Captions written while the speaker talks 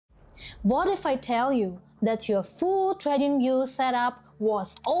What if I tell you that your full TradingView setup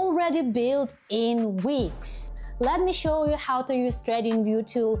was already built in WEEX? Let me show you how to use TradingView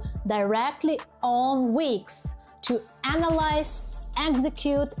tool directly on WEEX to analyze,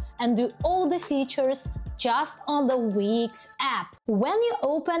 execute, and do all the features just on the WEEX app. When you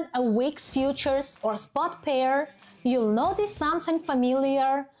open a WEEX futures or spot pair, you'll notice something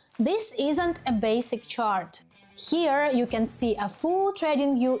familiar. This isn't a basic chart. Here you can see a full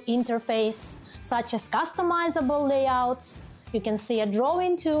TradingView interface, such as customizable layouts. You can see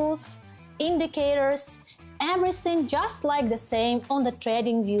drawing tools, indicators, everything just like the same on the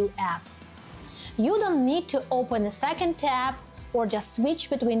TradingView app. You don't need to open a second tab or just switch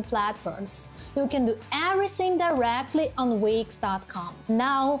between platforms. You can do everything directly on WEEX.com.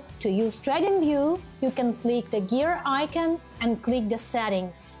 Now, to use TradingView, you can click the gear icon and click the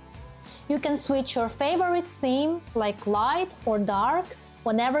settings. You can switch your favorite theme, like light or dark,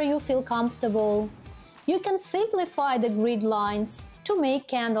 whenever you feel comfortable. You can simplify the grid lines to make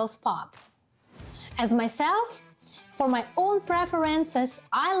candles pop. As myself, for my own preferences,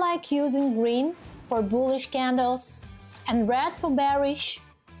 I like using green for bullish candles and red for bearish,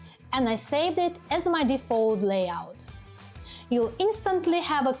 and I saved it as my default layout. You'll instantly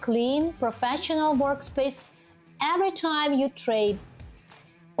have a clean, professional workspace every time you trade.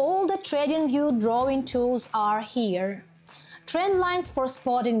 All the TradingView drawing tools are here. Trend lines for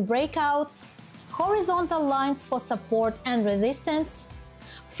spotting breakouts, horizontal lines for support and resistance,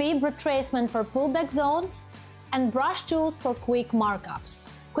 fib retracement for pullback zones, and brush tools for quick markups.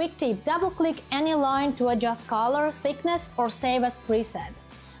 Quick tip: double-click any line to adjust color, thickness, or save as preset.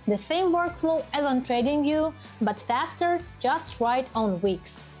 The same workflow as on TradingView, but faster, just right on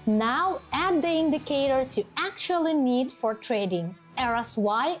WEEX. Now add the indicators you actually need for trading: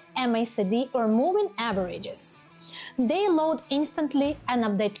 RSI, MACD, or moving averages. They load instantly and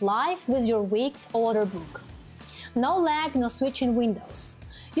update live with your WEEX order book. No lag, no switching windows.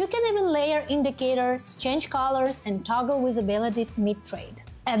 You can even layer indicators, change colors, and toggle visibility mid-trade.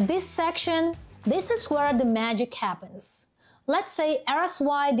 At this section, this is where the magic happens. Let's say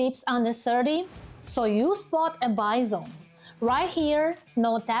RSI dips under 30, so you spot a buy zone. Right here,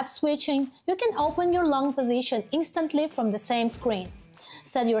 no tab switching, you can open your long position instantly from the same screen.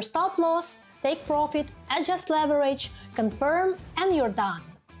 Set your stop loss, take profit, adjust leverage, confirm, and you're done.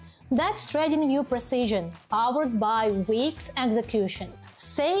 That's TradingView precision, powered by WEEX execution.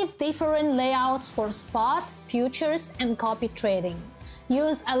 Save different layouts for spot, futures, and copy trading.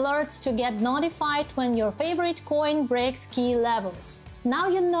 Use alerts to get notified when your favorite coin breaks key levels. Now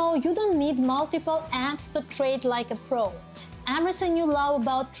you know you don't need multiple apps to trade like a pro. Everything you love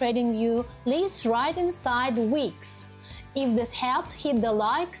about TradingView lives right inside WEEX. If this helped, hit the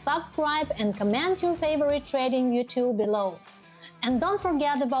like, subscribe, and comment your favorite TradingView tool below. And don't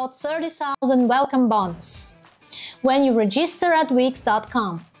forget about 30,000 welcome bonus when you register at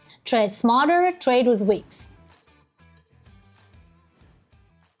WEEX.com. Trade smarter, trade with WEEX.